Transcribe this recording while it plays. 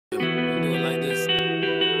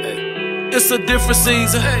It's a different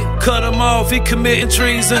season. Cut him off, he committing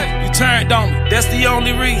treason. You turned on me, that's the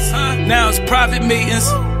only reason. Now it's private meetings,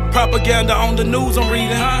 propaganda on the news I'm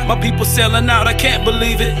reading. My people selling out, I can't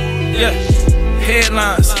believe it. Yeah,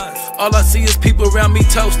 headlines. All I see is people around me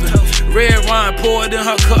toasting. Red wine poured in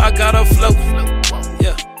her cup, I got her floating.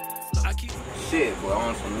 Yeah. Shit, boy,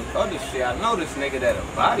 on some other shit, I know this nigga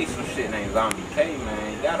that body some shit named Zombie K,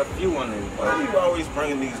 man. He got a few on his body. Why you always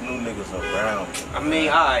bringing these new niggas around? I mean,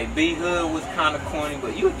 alright, B Hood was kind of corny,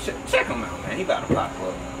 but you check him out, man. He about to pop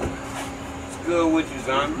up. It's good with you,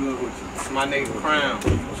 Zombie. Good with you. It's my nigga Crown.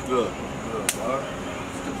 What's good? Good, boy.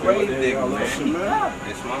 It's the brave nigga, man. He bout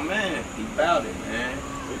it. It's my man. He bout it, man.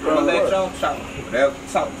 I'm gonna let y'all talk. Whatever,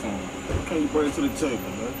 talk to him. What can you bring to the table,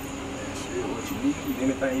 man? Shit, what you need,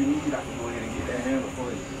 anything you need, I can go ahead and get that handle for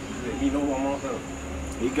you. Let me know I'm on her.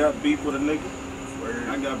 He got beef with a nigga. Word.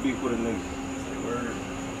 I got beef with a nigga. Word.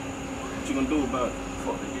 What you gonna do about it?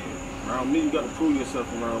 Fuck the game. Around me, you gotta prove yourself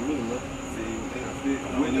around me, man. See, I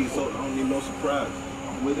don't need no surprise.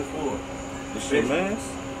 I'm with it for it. This shit, man.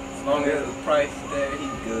 As long as the price is there, he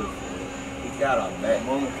good for it. He got our back.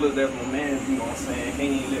 Mama, plus that's my man, you know what I'm saying? He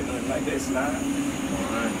ain't let nothing like that slide.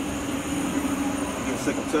 Alright. I'm getting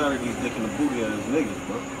sick and tired of these dick in the booty ass niggas,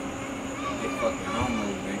 bro. They fucking homo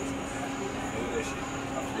gangsters. Do that shit.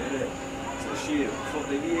 I feel that. So shit, fuck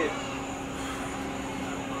they did.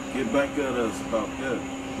 Get back at us about that.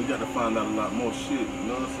 We gotta find out a lot more shit, you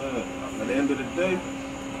know what I'm saying? At the end of the day,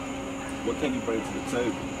 what can you bring to the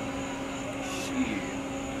table? Shit.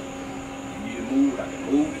 You need to move, I can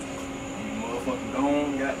move it. You motherfucking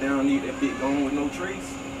gone, goddamn, need that bitch gone with no trace.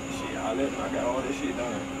 Shit, I got all that shit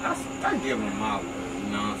done. I give him my word, you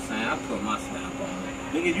know what I'm saying? I put my stamp on it.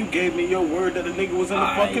 Nigga, you gave me your word that the nigga was in the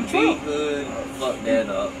fucking truck. Good. Fuck that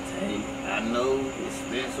up, Tay. I know it's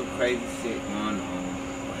been some crazy shit going on,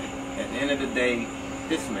 but at the end of the day,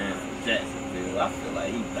 this man from Jacksonville, I feel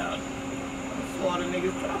like he bout it. Florida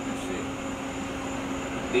niggas dropping shit.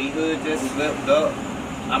 B Hood just slipped up.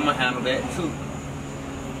 I'ma handle that too.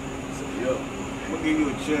 So, yo, I'm gonna give you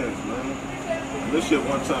a chance, man. This shit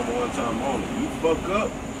one time and one time only. You fuck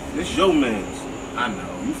up, this your man's. I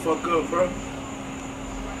know. You fuck up, bro. I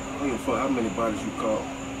don't give a fuck how many bodies you call.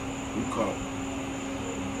 You call.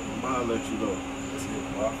 I'll let you know. That's it,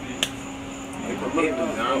 bro. Hey, bro, hit me,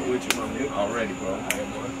 I'm with you, my nigga. Already, bro.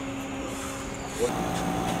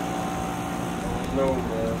 No,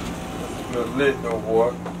 man. Good lit, though,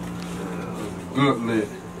 boy. Good lit.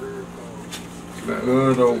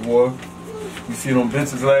 Good, though, boy. You see them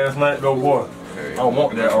benches last night, though, boy? Hey, I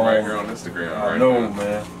want that right here on Instagram. I right know, now.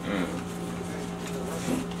 man.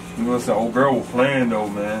 You know what I'm saying? Old girl was playing, though,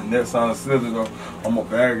 man. That sounded silly, though. I'm a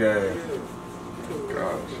bag ass.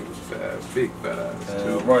 God, she was fat. Big fat ass,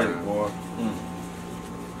 too. Right, man. boy.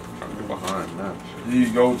 Trying to get behind that shit. There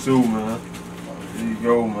you go, too, man. There you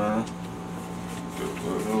go, man. Good,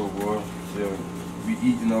 Oh, boy. Yeah, we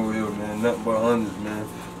eating over here, man. Nothing but hundreds, man.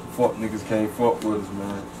 Fuck niggas can't fuck with us,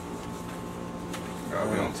 man. Gotta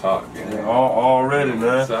be on top, man. Yeah, already,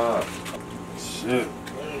 man. Top. Shit.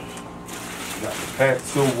 Got the pack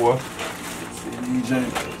too, boy. See DJ.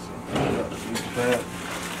 Got the big pack.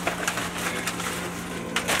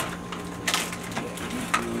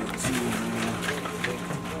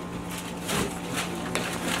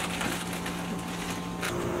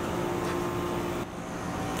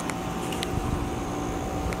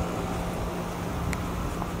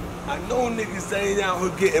 I know niggas ain't out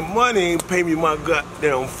here getting money and pay me my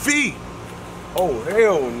goddamn fee. Oh,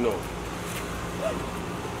 hell no.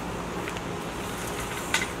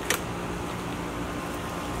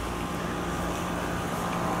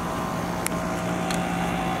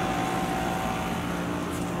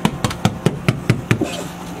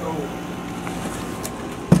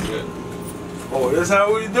 Oh, that's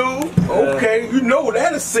how we do? Okay, you know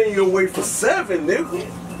that'll send you away for 7, nigga.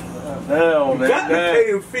 Damn, man. You got to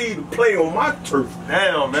pay a fee to play on my turf.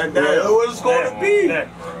 Damn, man. Damn. That's what it's going to be.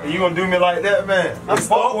 And you gonna do me like that, man? I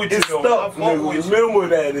fuck with you, it's though. stuck, nigga. Remember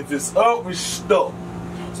that. If it's up, it's stuck.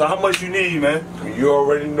 So how much you need, man? You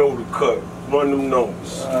already know the cut. Run them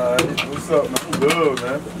numbers. What's up, man? I'm good,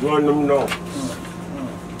 man. Run them numbers.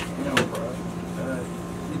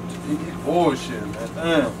 Bullshit, man.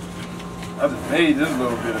 Damn. I just made this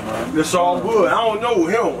little bit of money. It's all good. I don't know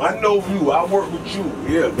him. I know you. I work with you.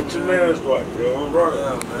 Yeah, get your man's right. Yeah, all right.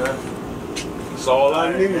 Yeah, man. That's all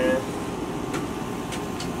I need. Man.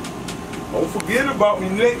 Don't forget about me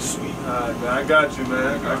next week. Alright, man. I got you,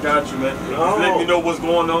 man. I got you, man. Just let me know what's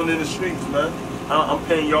going on in the streets, man. I'm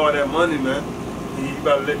paying y'all that money, man. And you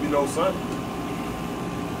better let me know something.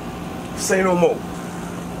 Say no more.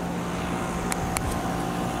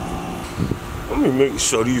 Let me make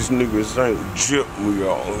sure these niggas ain't jip me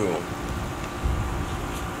out here.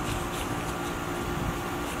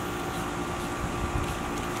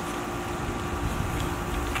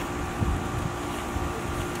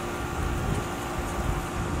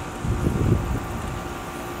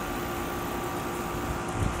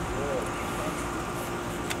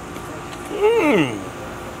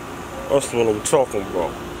 That's what I'm talking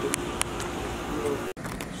about.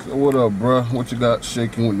 So what up, bro? What you got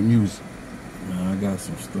shaking with the music? Man, I got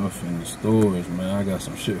some stuff in the stores, man. I got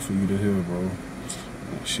some shit for you to hear, bro.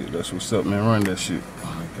 Oh, shit, that's what's up, man. Run that shit.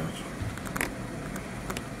 I got you.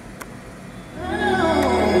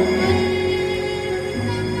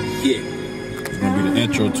 Yeah. It's gonna be the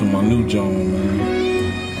intro to my new John, man.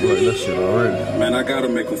 I like that shit already. Man, I gotta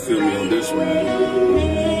make them feel me on this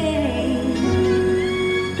one.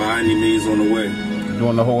 By any means on the way. You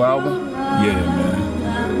doing the whole album? Yeah,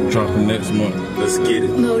 man. Dropping next month. Let's get it.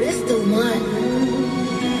 No, that's the one.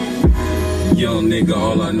 Young nigga,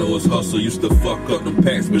 all I know is hustle. Used to fuck up them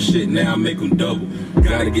packs, but shit, now I make them double.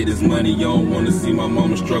 Gotta get this money, you don't wanna see my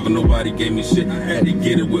mama struggle. Nobody gave me shit, I had to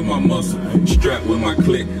get it with my muscle. Strapped with my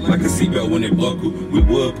click, like a seatbelt when it buckle. We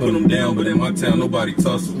would put them down, but in my town, nobody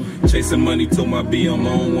tussle. Chasing money till my BM,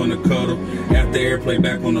 I don't wanna cuddle. After airplay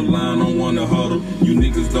back on the line, I don't wanna huddle. You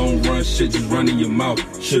niggas don't run shit, just run in your mouth.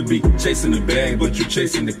 Should be chasing the bag, but you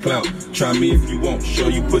chasing the clout. Try me if you want, show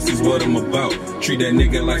you pussies what I'm about. Treat that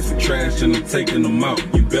nigga like some trash and I'm taking them out.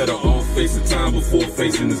 You better off facing time before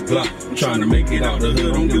facing this Glock. I'm trying to make it out the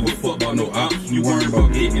hood, don't give a fuck about no ops. You worried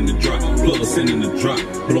about getting the drop, plug sending the drop.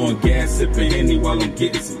 Blowing gas, sipping Henny while I'm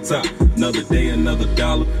getting some top. Another day, another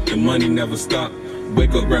dollar, the money never stop.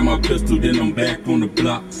 Wake up, grab my pistol, then I'm back on the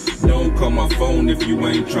block. Don't call my phone if you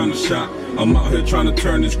ain't trying to shop. I'm out here trying to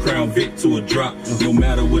turn this Crown Vic to a drop. No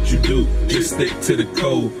matter what you do, just stick to the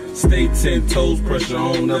code. Stay 10 toes, pressure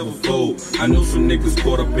on, never fold. I know some niggas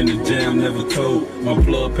caught up in the jam, never told. My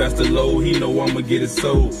plug past the low, he know I'ma get it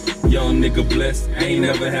sold. Young nigga blessed, I ain't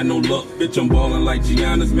ever had no luck. Bitch, I'm ballin' like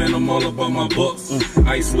Giannis, man, I'm all about my bucks.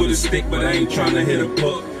 Ice with a stick, but I ain't trying to hit a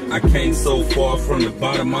puck. I came so far from the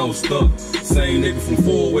bottom, I was stuck. Same nigga from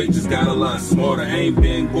 408, just got a lot smarter. Ain't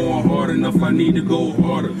been going hard enough, I need to go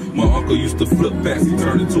harder. My uncle used to flip fast, he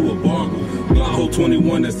turned into a barber. Glock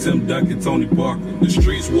 21, that's Tim Duncan, Tony Parker. The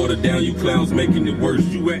streets watered down, you clowns making it worse.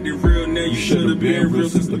 You acting real now, you should've been real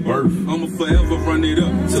since the birth. I'ma forever run it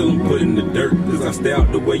up till I'm put in the dirt. Cause I stay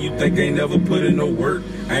out the way you think I ain't never put in no work.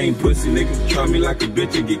 I ain't pussy, niggas try me like a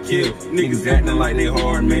bitch and get killed. Niggas acting like they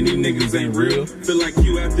hard, man, these niggas ain't real. Feel like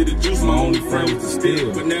you after the juice, my only friend was the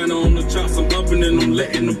steal. But now on the chops, I'm upping and I'm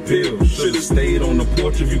letting them peel. Should've stayed on the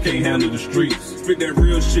porch if you can't handle the streets. Spit that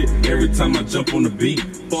real shit every time I jump on the beat.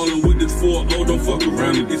 Falling with this 4-0, don't fuck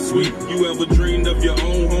around and get sweet. You ever dreamed of your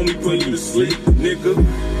own homie putting you to sleep, nigga?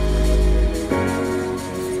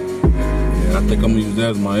 Yeah, I think I'm gonna use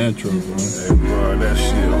that as my intro, bro. Hey, bro, that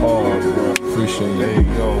shit hard, bro. Appreciate There it. you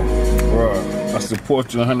go, bro. I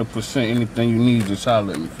support you 100%. Anything you need, just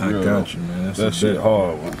holler at me. I got you, man. That's that shit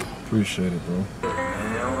hard, man. Appreciate it, bro.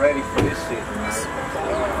 Man, I'm ready for this shit, man.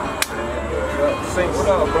 What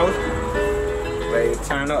up, bro? Ready to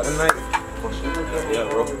turn up tonight? Yeah,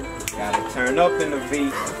 bro. Gotta turn up in the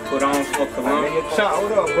V. Put on for Columbia. Shot,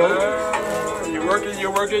 what up, bro? You're working.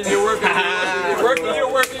 You're working.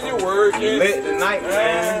 Lit tonight,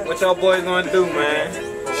 man. What y'all boys gonna do, man?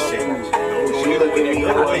 Shit. I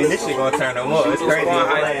think this shit gonna turn them up. It's crazy.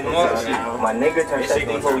 My nigga turned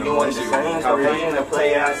 60 for you want the same. So being a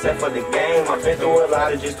player, I set for the game. I've been through a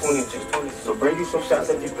lot of just 20. So bring you some shots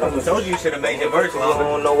if you come. I told you should've made your verse I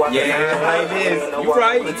don't know why. yeah, like this. You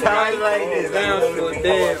right. You tight like this. Down to a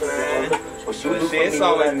dead, man. Shit, it's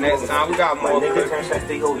always next time. We got more. Nigga turned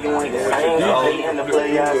 60 you ain't the same. So being a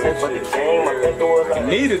player, I set for the game. I've been through a lot.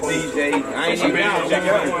 Need a DJ. I ain't even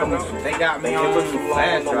out. They got me on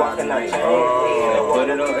flash drive tonight. Put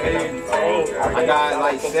it up here. I got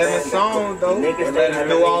like 7 songs though. Let us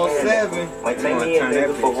do all 7. Might take me a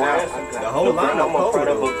nigga for once. The whole lineup I'm a part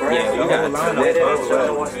of a brand. Yeah, you got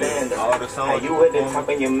all the songs. You at the top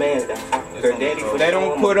of your man. If they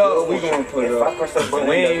don't put up, we gonna put up.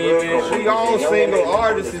 We ain't even, we all single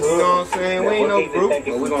artists, you know what I'm saying? We ain't no group,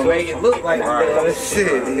 but we gonna make it look like that.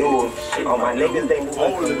 Shit. All my niggas, they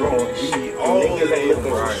moving from wrong. Niggas ain't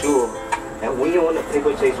looking for sure. And when you on the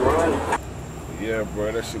paper chase run. Yeah,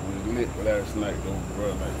 bro, that shit was lit last night, though, bro.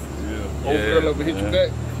 Like, for real. Yeah, Old girl ever hit you back?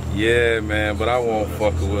 Yeah, man, but I won't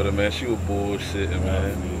fuck with her, man. She was bullshitting,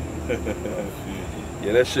 man.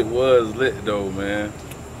 Yeah, that shit was lit, though, man.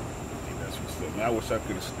 That's what's up, man. I wish I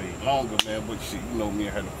could have stayed longer, man, but shit, you know me,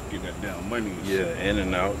 I had to get that damn money and shit. Yeah, in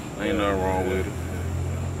and out. Ain't nothing wrong with it.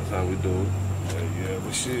 That's how we do it. Yeah.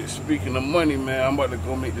 But shit, speaking of money, man, I'm about to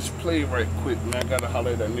go make this play right quick, man. I gotta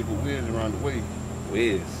holler at that nigga Wiz around the way.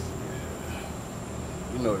 Wiz. Yeah.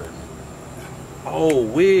 You know that nigga. Oh,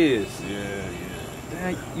 Wiz. Yeah.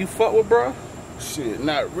 Damn, you fuck with bro? Shit,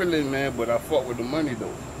 not really, man, but I fuck with the money, though.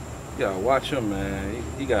 You gotta watch him, man.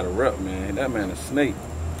 He got a rep, man. That man a snake.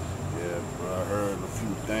 Yeah, bro, I heard a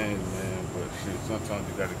few things, man, but shit, sometimes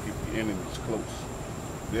you gotta keep your enemies close.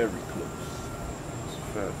 Very close. It's a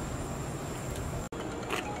fact.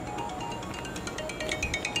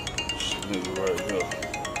 This nigga right here.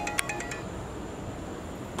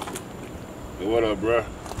 Hey, what up, bro?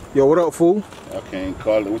 Yo, what up, fool? I can't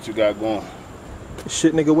call it. What you got going?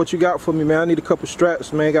 Shit, nigga, what you got for me, man? I need a couple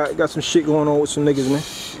straps, man. Got some shit going on with some niggas, man.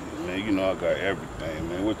 Shit, man, you know I got everything,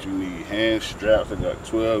 man. What you need? Hand straps. I got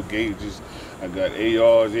 12 gauges. I got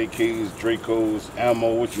ARs, AKs, Dracos,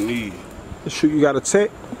 ammo. What you need? Shoot, you got a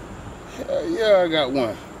tech? Yeah, I got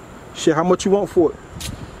one. Shit, how much you want for it?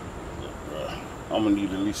 Yeah, I'm gonna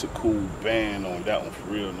need at least a cool band on that one,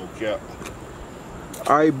 for real, no cap.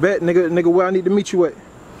 I bet, nigga, where I need to meet you at?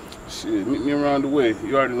 Shit, meet me around the way.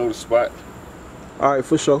 You already know the spot. Alright,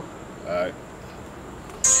 for sure. Alright.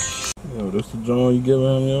 Yo, this the joint you giving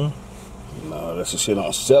him, yo? Nah, that's the shit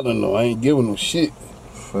I'm selling, though. I ain't giving no shit.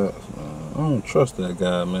 Facts, man. I don't trust that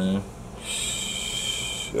guy, man.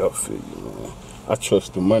 Shit, I feel you, man. I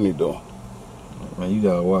trust the money, though. Man, you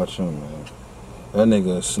gotta watch him, man. That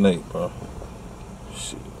nigga a snake, bro.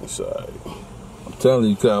 Shit, it's alright. I'm telling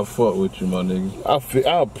you, can't fuck with you, my nigga.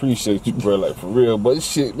 I appreciate you, bro, like, for real. But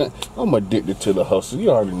shit, man, I'm addicted to the hustle. You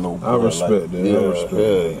already know, bro. I respect that. Yeah, I respect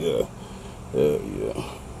that. Yeah.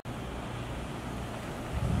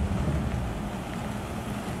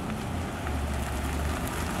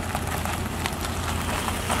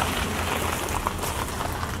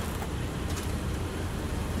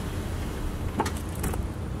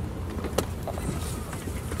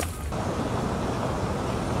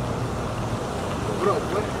 What up,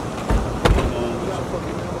 boy? You gotta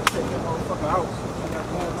fucking check that motherfucking house.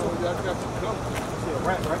 I got you covered. You see a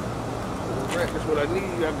rat, right? Right, that's what I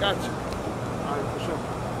need. I got you. Alright, for sure.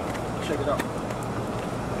 Check it out.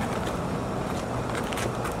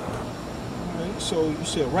 Alright, so you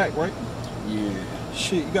said rack, right? Yeah.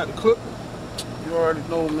 Shit, you got the clip? You already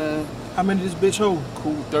know, man. How many this bitch hold?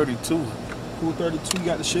 Cool 32. Cool 32, you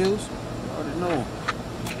got the shells? You already know.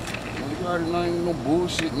 You already know, ain't no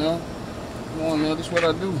bullshit now. Come on now, this is what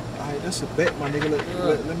I do. Alright, that's a bet, my nigga.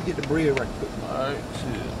 Let me get the bread right quick. Alright,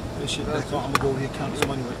 shit. This shit back on. I'm gonna go over here and count some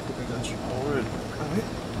money right quick. I got you. Already. Alright.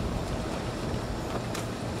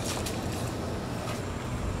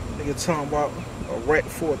 Nigga talking about a rack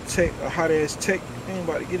for a tech, a hot ass tech. Ain't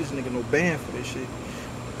about to get this nigga no ban for this shit.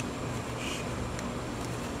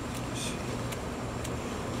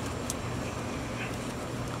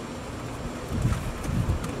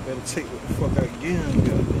 Better take what the fuck I give him,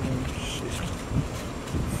 goddamn shit.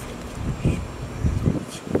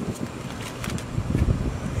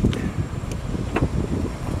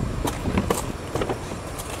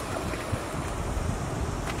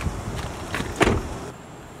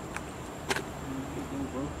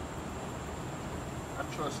 I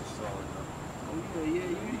trust you, solid, Oh yeah,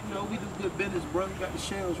 you know we do good business, bro. You got the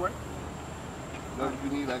shells, right? Whatever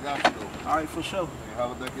you need, I got you, though. Alright, for sure. Hey,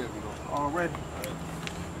 holler back at me, though. Already.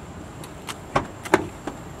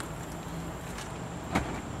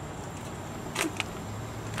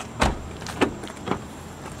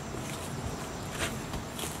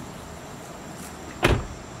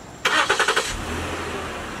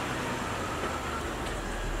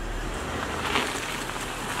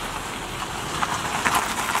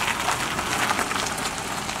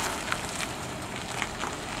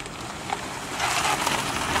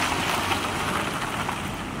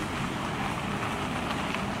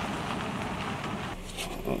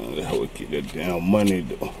 That would get that damn money,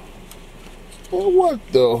 though. Boy, what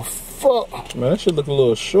the fuck? Man, that shit look a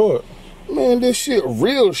little short. Man, this shit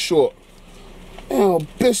real short. Damn,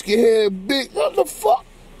 biscuit head big. What the fuck?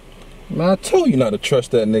 Man, I told you not to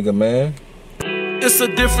trust that nigga, man. It's a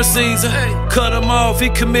different season. Cut him off, he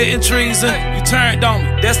committing treason. You turned on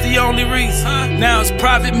me, that's the only reason. Now it's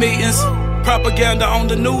private meetings. Propaganda on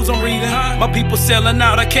the news I'm reading. My people selling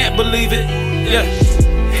out, I can't believe it. Yeah,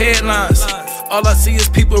 headlines. All I see is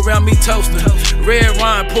people around me toasting. Red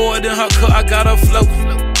wine poured in her cup, I got her floating.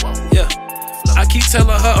 Yeah, I keep telling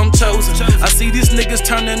her I'm chosen. I see these niggas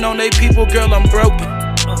turning on they people, girl, I'm broken.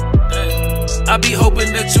 I be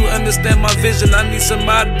hoping that you understand my vision. I need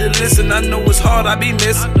somebody to listen. I know it's hard, I be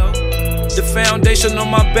missing. The foundation on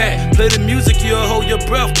my back. Play the music, you'll hold your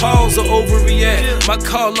breath, pause or overreact. My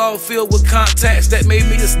car all filled with contacts that made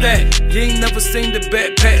me a stack. You ain't never seen the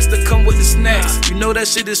backpacks that come with the snacks. You know that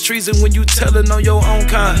shit is treason when you tellin' on your own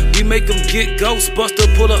kind. We make them get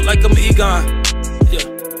Ghostbuster, pull up like I'm Egon.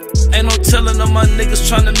 Ain't no telling on my niggas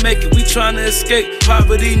tryna make it, we tryna escape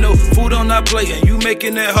poverty, no food on our plate, and you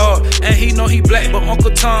making it hard. And he know he black, but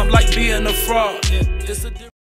Uncle Tom like being a fraud.